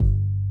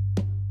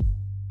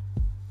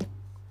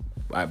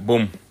Right,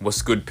 boom.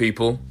 What's good,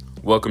 people?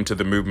 Welcome to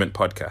the Movement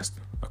podcast.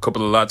 A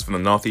couple of lads from the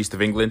northeast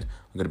of England.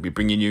 I'm going to be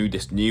bringing you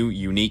this new,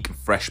 unique,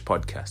 fresh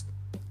podcast.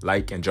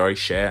 Like, enjoy,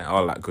 share,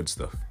 all that good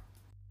stuff.